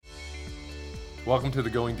Welcome to the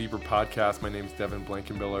Going Deeper podcast. My name is Devin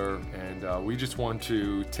Blankenbiller, and we just want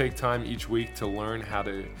to take time each week to learn how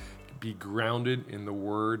to be grounded in the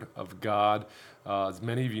Word of God. As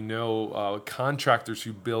many of you know, contractors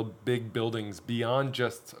who build big buildings beyond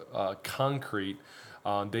just concrete,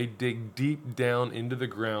 they dig deep down into the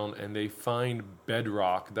ground and they find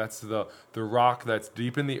bedrock. That's the rock that's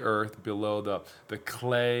deep in the earth below the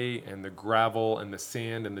clay and the gravel and the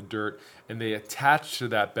sand and the dirt. And they attach to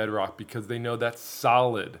that bedrock because they know that's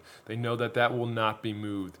solid. They know that that will not be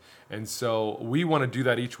moved. And so we want to do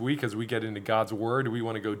that each week as we get into God's Word. We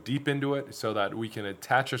want to go deep into it so that we can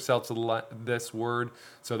attach ourselves to this Word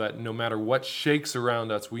so that no matter what shakes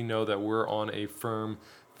around us, we know that we're on a firm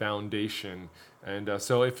foundation. And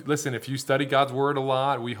so if you study God's Word a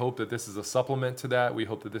lot, we hope that this is a supplement to that. We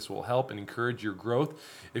hope that this will help and encourage your growth.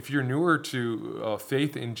 If you're newer to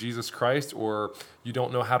faith in Jesus Christ, or you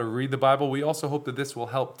don't know how to read the Bible, we also hope that this will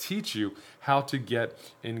help teach you how to get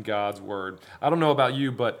in God's Word. I don't know about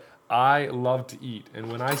you, but I love to eat.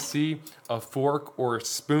 And when I see a fork or a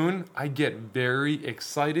spoon, I get very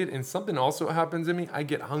excited. And something also happens in me, I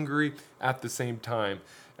get hungry at the same time.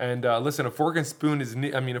 And listen, a fork and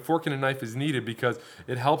a fork and a knife is needed because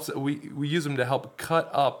it helps. We use them to help cut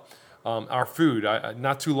up our food.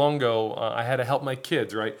 Not too long ago, I had to help my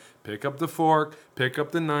kids, right? Pick up the fork, pick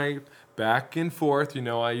up the knife, back and forth.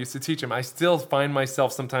 I used to teach them. I still find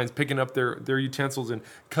myself sometimes picking up their utensils and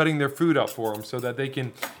cutting their food up for them so that they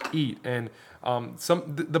can eat. And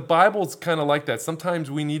the Bible's kind of like that. Sometimes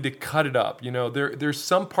we need to cut it up. There's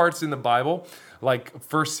some parts in the Bible, like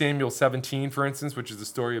 1 Samuel 17, for instance, which is the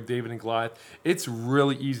story of David and Goliath. It's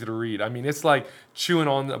really easy to read. I mean, it's like chewing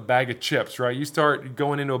on a bag of chips, right? You start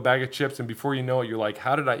going into a bag of chips, and before you know it, you're like,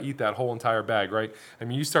 how did I eat that whole entire bag, right? I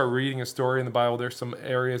mean, you start reading a story in the Bible, there's some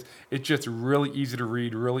areas, it's just really easy to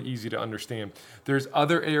read, really easy to understand. There's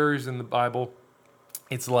other areas in the Bible,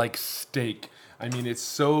 it's like steak. I mean, it's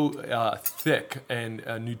so thick and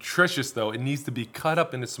nutritious, though. It needs to be cut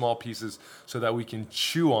up into small pieces so that we can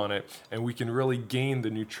chew on it and we can really gain the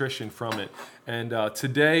nutrition from it. And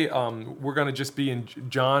today, we're going to just be in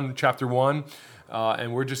John chapter 1.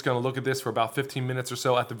 And we're just going to look at this for about 15 minutes or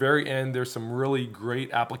so. At the very end, there's some really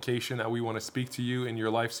great application that we want to speak to you in your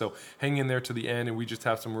life. So hang in there to the end, and we just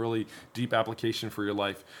have some really deep application for your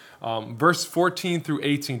life. Verse 14 through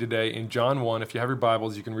 18 today in John 1. If you have your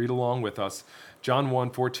Bibles, you can read along with us. John 1,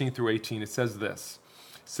 14 through 18. It says this.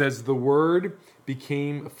 It says, "The Word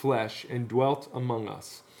became flesh and dwelt among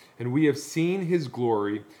us, and we have seen his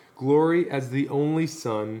glory, glory as the only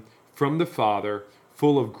Son from the Father,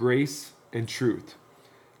 full of grace and truth.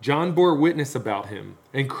 John bore witness about him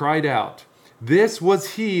and cried out, 'This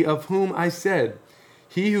was he of whom I said,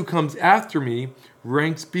 he who comes after me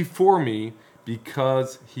ranks before me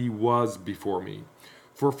because he was before me.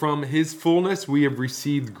 For from his fullness we have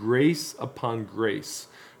received grace upon grace.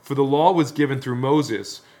 For the law was given through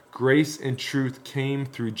Moses, grace and truth came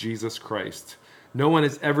through Jesus Christ. No one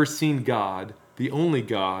has ever seen God, the only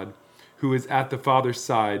God, who is at the Father's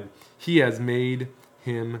side. He has made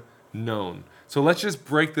him known.'" So let's just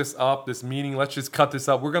break this up, this meaning. Let's just cut this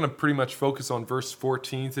up. We're going to pretty much focus on verse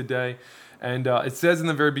 14 today. And it says in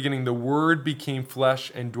the very beginning, "The Word became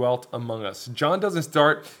flesh and dwelt among us." John doesn't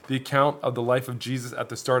start the account of the life of Jesus at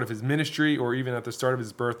the start of his ministry or even at the start of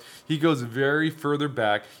his birth. He goes very further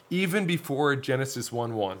back, even before Genesis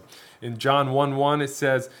 1:1. In John 1:1, it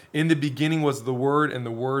says, "In the beginning was the Word, and the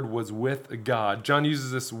Word was with God." John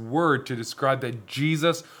uses this word to describe that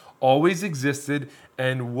Jesus always existed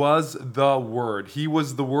and was the Word. He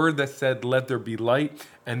was the Word that said, "Let there be light,"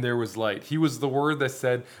 and there was light. He was the Word that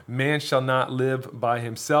said, "Man shall not live by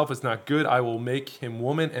himself. It's not good. I will make him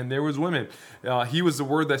woman," and there was women. He was the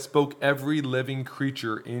Word that spoke every living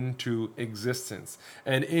creature into existence.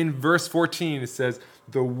 And in verse 14, it says,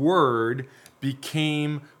 "The Word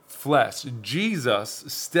became flesh." Jesus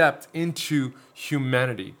stepped into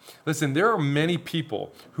humanity. Listen, there are many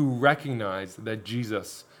people who recognize that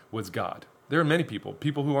Jesus was God. There are many people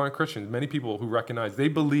who aren't Christians, many people who recognize, they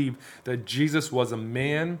believe that Jesus was a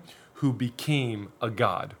man who became a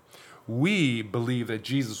God. We believe that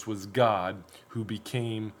Jesus was God who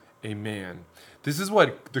became a man. This is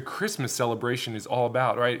what the Christmas celebration is all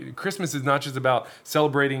about, right? Christmas is not just about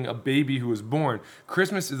celebrating a baby who was born.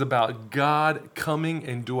 Christmas is about God coming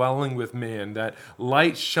and dwelling with man, that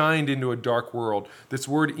light shined into a dark world. This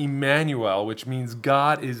word Emmanuel, which means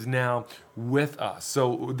God is now with us.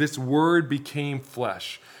 So this word became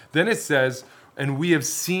flesh. Then it says, "And we have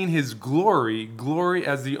seen his glory, glory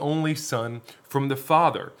as the only Son from the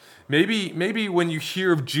Father. Maybe when you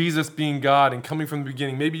hear of Jesus being God and coming from the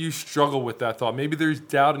beginning, maybe you struggle with that thought. Maybe there's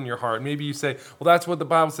doubt in your heart. Maybe you say, well, that's what the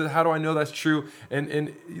Bible says. How do I know that's true?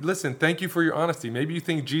 And listen, thank you for your honesty. Maybe you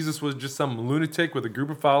think Jesus was just some lunatic with a group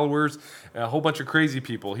of followers, a whole bunch of crazy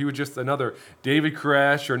people. He was just another David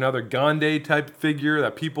Koresh or another Gandhi type figure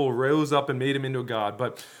that people rose up and made him into a God.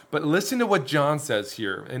 But listen to what John says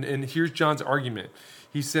here. And here's John's argument.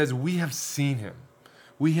 He says, we have seen him.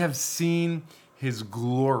 We have seen his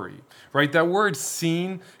glory, right? That word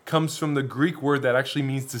seen comes from the Greek word that actually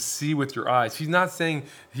means to see with your eyes. He's not saying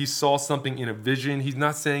he saw something in a vision. He's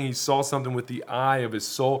not saying he saw something with the eye of his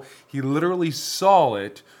soul. He literally saw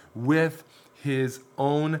it with his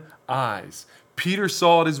own eyes. Peter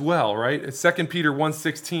saw it as well, right? In 2 Peter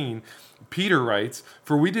 1:16, Peter writes,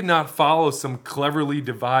 "For we did not follow some cleverly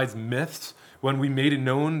devised myths when we made it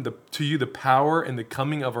known to you the power and the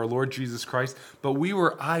coming of our Lord Jesus Christ, but we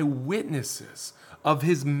were eyewitnesses of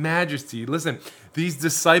his majesty." Listen, these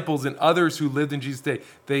disciples and others who lived in Jesus' day,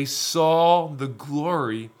 they saw the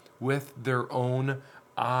glory with their own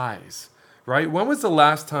eyes, right? When was the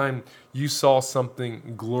last time you saw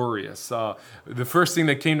something glorious? The first thing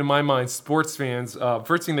that came to my mind, sports fans,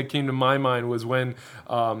 first thing that came to my mind was when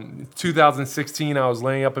 2016, I was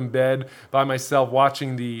laying up in bed by myself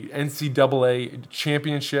watching the NCAA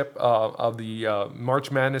championship of the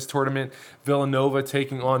March Madness tournament, Villanova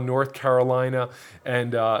taking on North Carolina.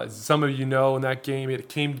 And some of you know in that game, it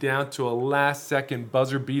came down to a last-second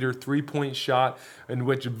buzzer beater three-point shot in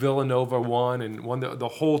which Villanova won and won the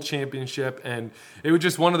whole championship. And it was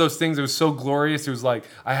just one of those things. It was so glorious. It was like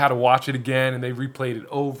I had to watch it again, and they replayed it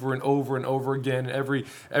over and over and over again. And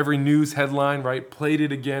every news headline, right, played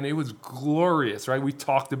it again. It was glorious, right? We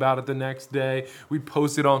talked about it the next day. We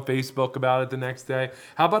posted on Facebook about it the next day.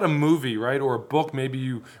 How about a movie, right, or a book maybe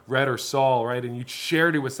you read or saw, right, and you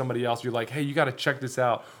shared it with somebody else. You're like, hey, you got to check this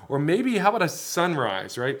out. Or maybe how about a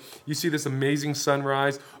sunrise, right? You see this amazing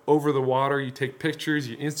sunrise over the water. You take pictures,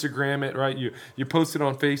 you Instagram it, right? You post it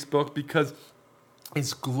on Facebook because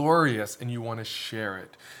it's glorious and you want to share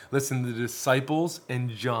it. Listen, the disciples and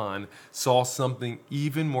John saw something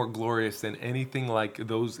even more glorious than anything like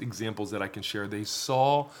those examples that I can share. They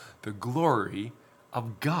saw the glory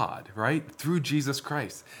of God, right? Through Jesus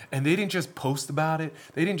Christ. And they didn't just post about it.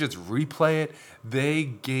 They didn't just replay it. They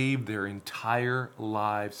gave their entire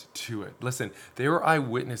lives to it. Listen, they were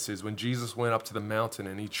eyewitnesses when Jesus went up to the mountain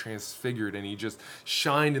and he transfigured and he just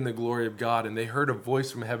shined in the glory of God. And they heard a voice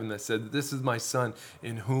from heaven that said, "This is my son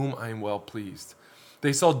in whom I am well pleased."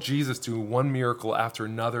 They saw Jesus do one miracle after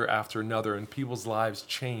another, and people's lives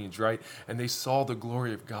changed, right? And they saw the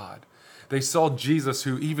glory of God. They saw Jesus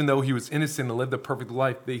who, even though he was innocent and lived a perfect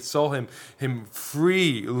life, they saw him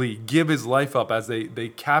freely give his life up as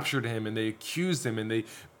they captured him and they accused him and they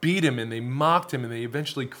beat him and they mocked him and they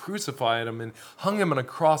eventually crucified him and hung him on a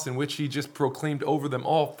cross in which he just proclaimed over them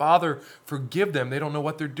all, "Father, forgive them. They don't know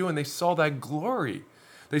what they're doing." They saw that glory.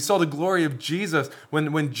 They saw the glory of Jesus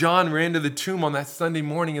when John ran to the tomb on that Sunday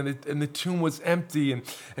morning and the tomb was empty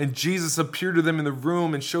and Jesus appeared to them in the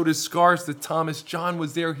room and showed his scars to Thomas. John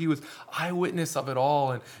was there. He was eyewitness of it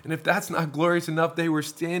all. And if that's not glorious enough, they were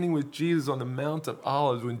standing with Jesus on the Mount of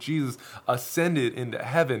Olives when Jesus ascended into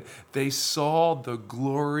heaven. They saw the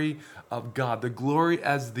glory of God, the glory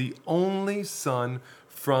as the only Son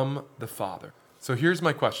from the Father. So here's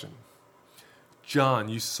my question. John,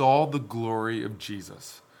 you saw the glory of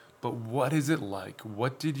Jesus, but what is it like?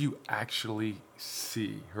 What did you actually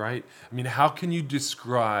see, right? I mean, how can you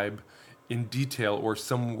describe in detail or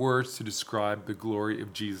some words to describe the glory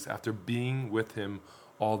of Jesus after being with him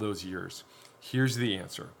all those years? Here's the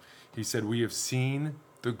answer. He said, "We have seen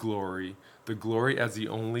the glory as the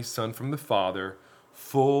only Son from the Father,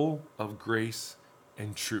 full of grace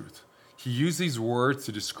and truth." He used these words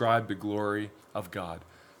to describe the glory of God,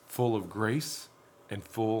 full of grace and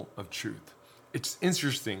full of truth. It's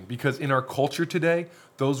interesting because in our culture today,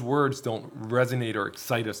 those words don't resonate or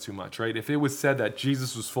excite us too much, right? If it was said that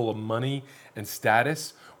Jesus was full of money and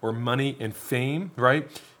status or money and fame, right?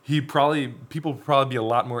 People would probably be a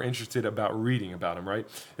lot more interested about reading about him, right?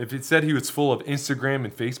 If it said he was full of Instagram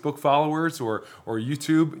and Facebook followers or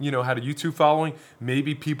YouTube, had a YouTube following,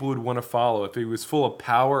 maybe people would want to follow. If he was full of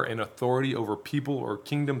power and authority over people or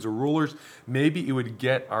kingdoms or rulers, maybe it would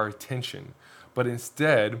get our attention. But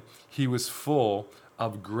instead, he was full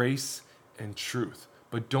of grace and truth.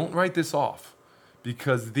 But don't write this off,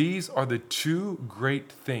 because these are the two great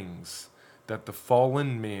things that the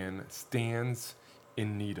fallen man stands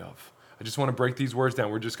in need of. I just want to break these words down.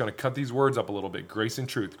 We're just going to cut these words up a little bit. Grace and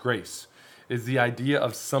truth. Grace is the idea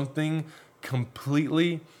of something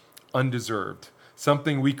completely undeserved,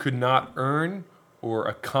 something we could not earn or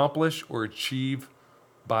accomplish or achieve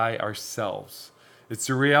by ourselves. It's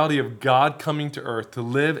the reality of God coming to earth to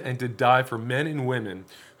live and to die for men and women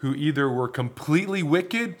who either were completely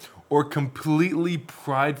wicked or completely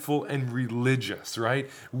prideful and religious, right?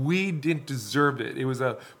 We didn't deserve it. It was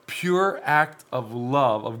a pure act of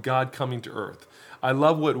love of God coming to earth. I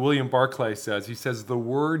love what William Barclay says. He says, the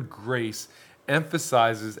word grace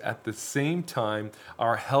emphasizes at the same time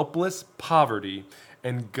our helpless poverty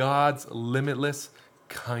and God's limitless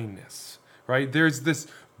kindness, right? There's this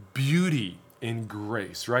beauty in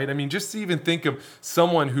grace, right? I mean, just to even think of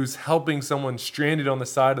someone who's helping someone stranded on the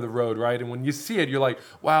side of the road, right? And when you see it, you're like,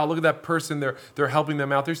 wow, look at that person. They're helping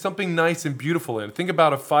them out. There's something nice and beautiful in it. Think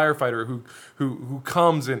about a firefighter who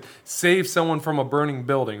comes and saves someone from a burning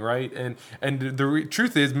building, right? And the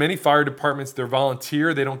truth is, many fire departments, they're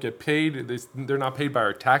volunteer. They don't get paid. They're not paid by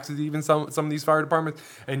our taxes, even some of these fire departments.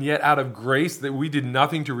 And yet, out of grace, that we did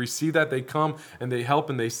nothing to receive that, they come and they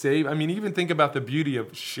help and they save. I mean, even think about the beauty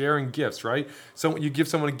of sharing gifts, right? So you give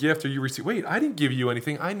someone a gift or you receive, wait, I didn't give you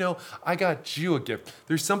anything. I know I got you a gift.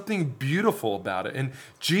 There's something beautiful about it. And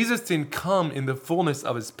Jesus didn't come in the fullness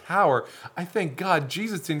of his power. I thank God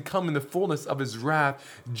Jesus didn't come in the fullness of his wrath.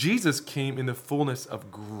 Jesus came in the fullness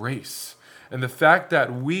of grace. And the fact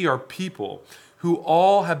that we are people who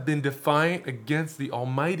all have been defiant against the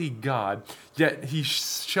Almighty God, yet he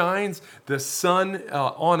shines the sun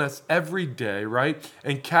on us every day, right?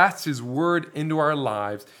 And casts his word into our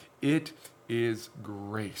lives. It is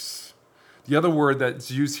grace. The other word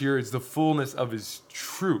that's used here is the fullness of his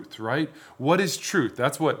truth, right? What is truth?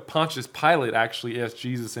 That's what Pontius Pilate actually asked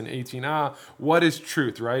Jesus in 18. What is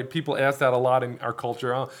truth, right? People ask that a lot in our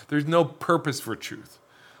culture. There's no purpose for truth.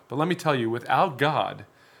 But let me tell you, without God,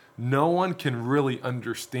 no one can really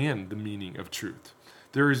understand the meaning of truth.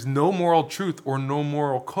 There is no moral truth or no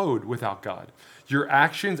moral code without God. Our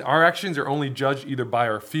actions are only judged either by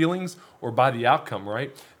our feelings or by the outcome,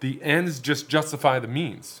 right? The ends just justify the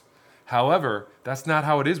means. However, that's not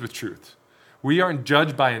how it is with truth. We aren't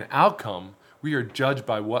judged by an outcome. We are judged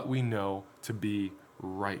by what we know to be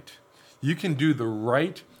right. You can do the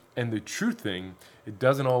right and the true thing. It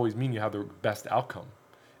doesn't always mean you have the best outcome.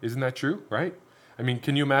 Isn't that true, right? I mean,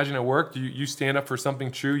 can you imagine at work, you stand up for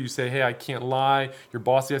something true, you say, hey, I can't lie. Your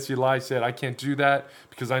boss asks you to lie, you said, I can't do that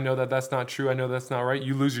because I know that that's not true. I know that's not right.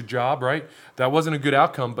 You lose your job, right? That wasn't a good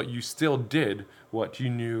outcome, but you still did what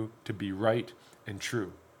you knew to be right and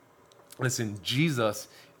true. Listen, Jesus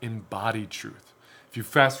embodied truth. If you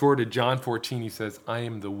fast forward to John 14, he says, I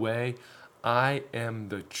am the way, I am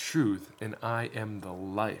the truth, and I am the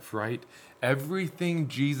life, right? Everything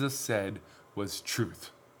Jesus said was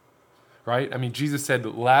truth. Right? I mean, Jesus said,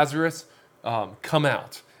 Lazarus, come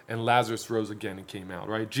out. And Lazarus rose again and came out,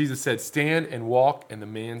 right? Jesus said, stand and walk, and the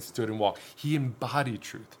man stood and walked. He embodied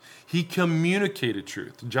truth. He communicated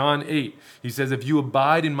truth. John 8, he says, if you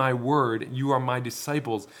abide in my word, you are my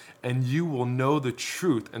disciples, and you will know the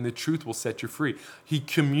truth, and the truth will set you free. He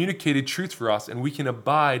communicated truth for us, and we can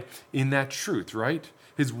abide in that truth, right?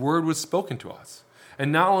 His word was spoken to us.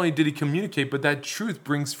 And not only did he communicate, but that truth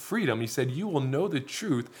brings freedom. He said, you will know the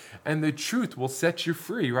truth, and the truth will set you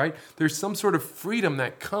free, right? There's some sort of freedom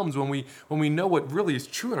that comes when we know what really is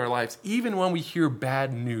true in our lives. Even when we hear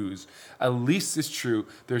bad news, at least it's true.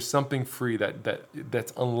 There's something free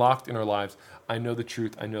that's unlocked in our lives. I know the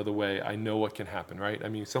truth. I know the way. I know what can happen, right? I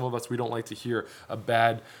mean, some of us, we don't like to hear a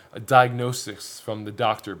bad diagnosis from the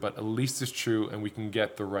doctor, but at least it's true, and we can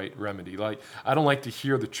get the right remedy. Like, I don't like to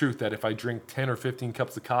hear the truth that if I drink 10 or 15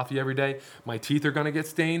 cups of coffee every day, my teeth are going to get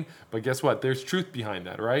stained. But guess what? There's truth behind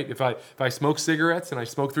that, right? If I smoke cigarettes and I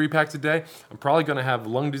smoke 3 packs a day, I'm probably going to have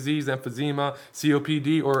lung disease, emphysema,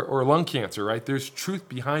 COPD, or lung cancer, right? There's truth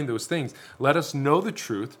behind those things. Let us know the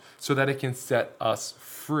truth so that it can set us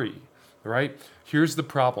free, right? Here's the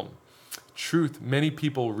problem. Truth, many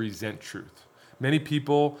people resent truth. Many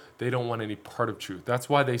people, they don't want any part of truth. That's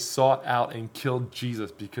why they sought out and killed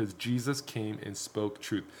Jesus, because Jesus came and spoke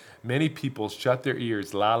truth. Many people shut their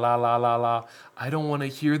ears, la, la, la, la, la. I don't want to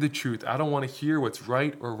hear the truth. I don't want to hear what's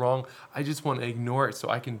right or wrong. I just want to ignore it so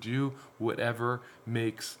I can do whatever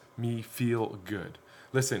makes me feel good.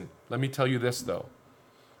 Listen, let me tell you this though.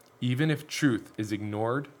 Even if truth is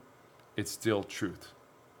ignored, it's still truth.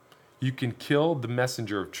 You can kill the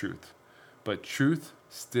messenger of truth, but truth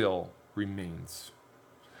still remains.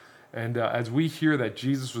 And as we hear that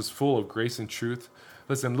Jesus was full of grace and truth,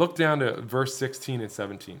 listen, look down to verse 16 and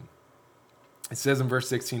 17. It says in verse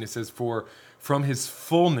 16, it says, for from his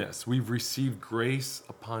fullness we've received grace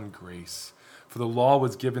upon grace. For the law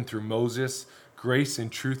was given through Moses, grace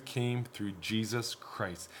and truth came through Jesus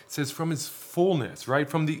Christ. It says from his fullness, right?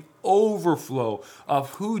 From the overflow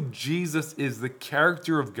of who Jesus is, the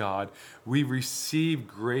character of God, we receive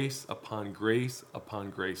grace upon grace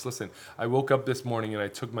upon grace. Listen, I woke up this morning and I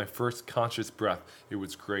took my first conscious breath. It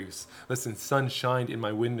was grace. Listen, sun shined in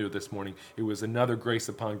my window this morning. It was another grace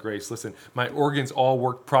upon grace. Listen, my organs all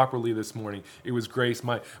worked properly this morning. It was grace.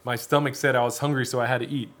 My stomach said I was hungry, so I had to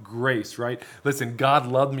eat. Grace, right? Listen, God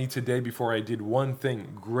loved me today before I did one thing.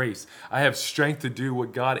 Grace. I have strength to do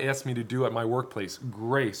what God asked me to do at my workplace.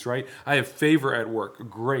 Grace, right? I have favor at work.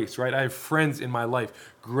 Grace, right? I have friends in my life.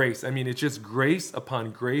 Grace. I mean, it's just grace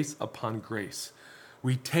upon grace upon grace.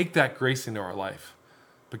 We take that grace into our life,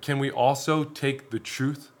 but can we also take the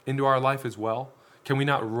truth into our life as well? Can we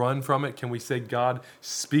not run from it? Can we say, God,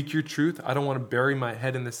 speak your truth? I don't want to bury my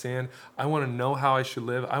head in the sand. I want to know how I should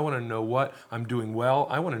live. I want to know what I'm doing well.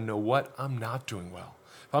 I want to know what I'm not doing well.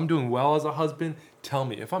 If I'm doing well as a husband, tell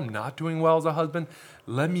me. If I'm not doing well as a husband,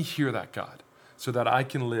 let me hear that, God, so that I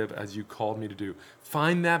can live as you called me to do.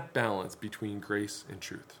 Find that balance between grace and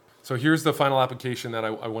truth. So here's the final application that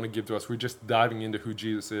I want to give to us. We're just diving into who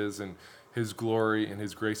Jesus is and his glory and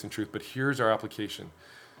his grace and truth. But here's our application.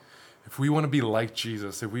 If we want to be like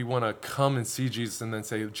Jesus, if we want to come and see Jesus and then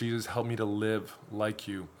say, Jesus, help me to live like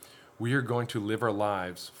you, we are going to live our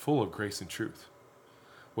lives full of grace and truth.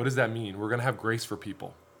 What does that mean? We're going to have grace for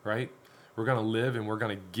people, right? We're going to live and we're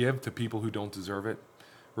going to give to people who don't deserve it.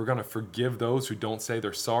 We're going to forgive those who don't say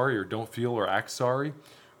they're sorry or don't feel or act sorry.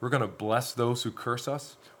 We're going to bless those who curse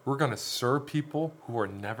us. We're going to serve people who are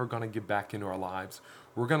never going to get back into our lives.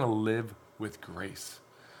 We're going to live with grace.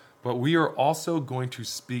 But we are also going to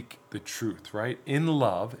speak the truth, right? In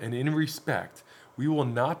love and in respect, we will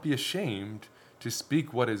not be ashamed to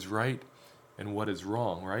speak what is right and what is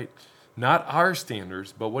wrong, right? Not our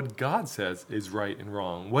standards, but what God says is right and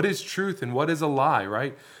wrong. What is truth and what is a lie,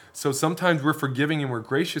 right? So sometimes we're forgiving and we're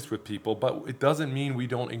gracious with people, but it doesn't mean we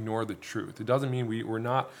don't ignore the truth. It doesn't mean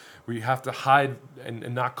we have to hide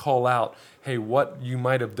and not call out, hey, what you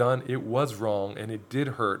might have done, it was wrong and it did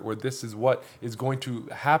hurt, or this is what is going to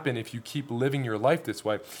happen if you keep living your life this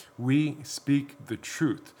way. We speak the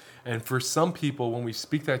truth. And for some people, when we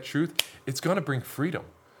speak that truth, it's going to bring freedom.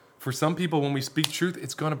 For some people, when we speak truth,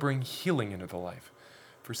 it's going to bring healing into the life.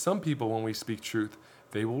 For some people, when we speak truth,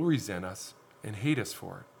 they will resent us and hate us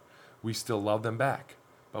for it. We still love them back,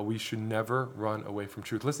 but we should never run away from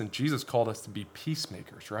truth. Listen, Jesus called us to be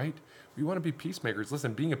peacemakers, right? We want to be peacemakers.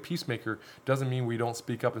 Listen, being a peacemaker doesn't mean we don't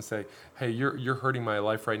speak up and say, hey, you're hurting my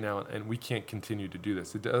life right now, and we can't continue to do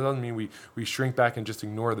this. It doesn't mean we shrink back and just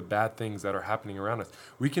ignore the bad things that are happening around us.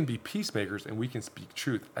 We can be peacemakers, and we can speak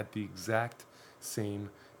truth at the exact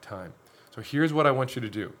same time. So here's what I want you to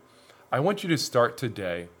do. I want you to start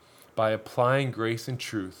today by applying grace and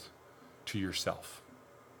truth to yourself.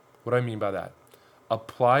 What do I mean by that?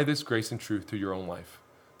 Apply this grace and truth to your own life.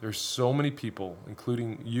 There's so many people,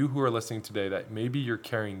 including you who are listening today, that maybe you're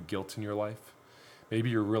carrying guilt in your life. Maybe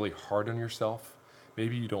you're really hard on yourself.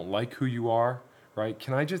 Maybe you don't like who you are, right?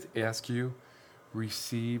 Can I just ask you,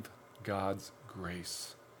 receive God's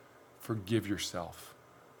grace. Forgive yourself.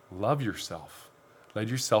 Love yourself. Let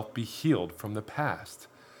yourself be healed from the past.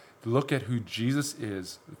 Look at who Jesus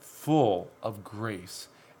is, full of grace,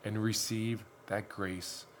 and receive that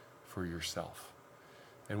grace for yourself.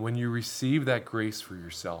 And when you receive that grace for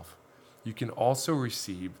yourself, you can also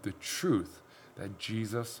receive the truth that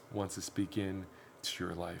Jesus wants to speak into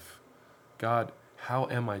your life. God, how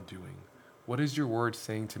am I doing? What is your word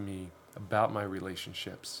saying to me about my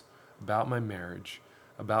relationships, about my marriage,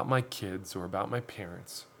 about my kids, or about my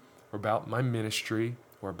parents, or about my ministry,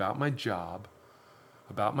 or about my job,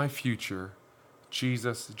 about my future?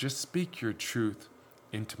 Jesus, just speak your truth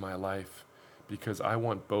into my life, because I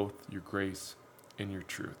want both your grace and your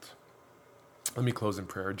truth. Let me close in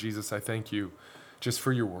prayer. Jesus, I thank you just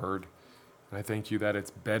for your word. And I thank you that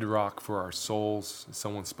it's bedrock for our souls.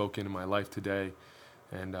 Someone spoke into my life today.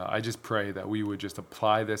 And I just pray that we would just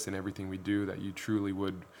apply this in everything we do, that you truly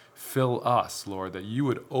would fill us, Lord, that you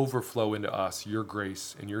would overflow into us your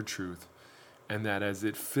grace and your truth. And that as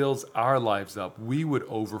it fills our lives up, we would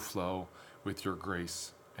overflow with your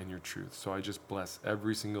grace and your truth. So I just bless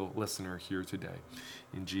every single listener here today.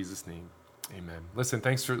 In Jesus' name, amen. Listen,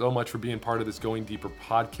 thanks so much for being part of this Going Deeper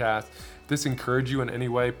podcast. If this encouraged you in any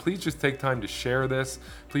way, please just take time to share this.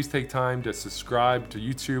 Please take time to subscribe to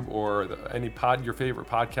YouTube or your favorite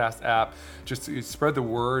podcast app. Just to spread the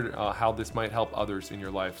word how this might help others in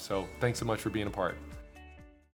your life. So thanks so much for being a part.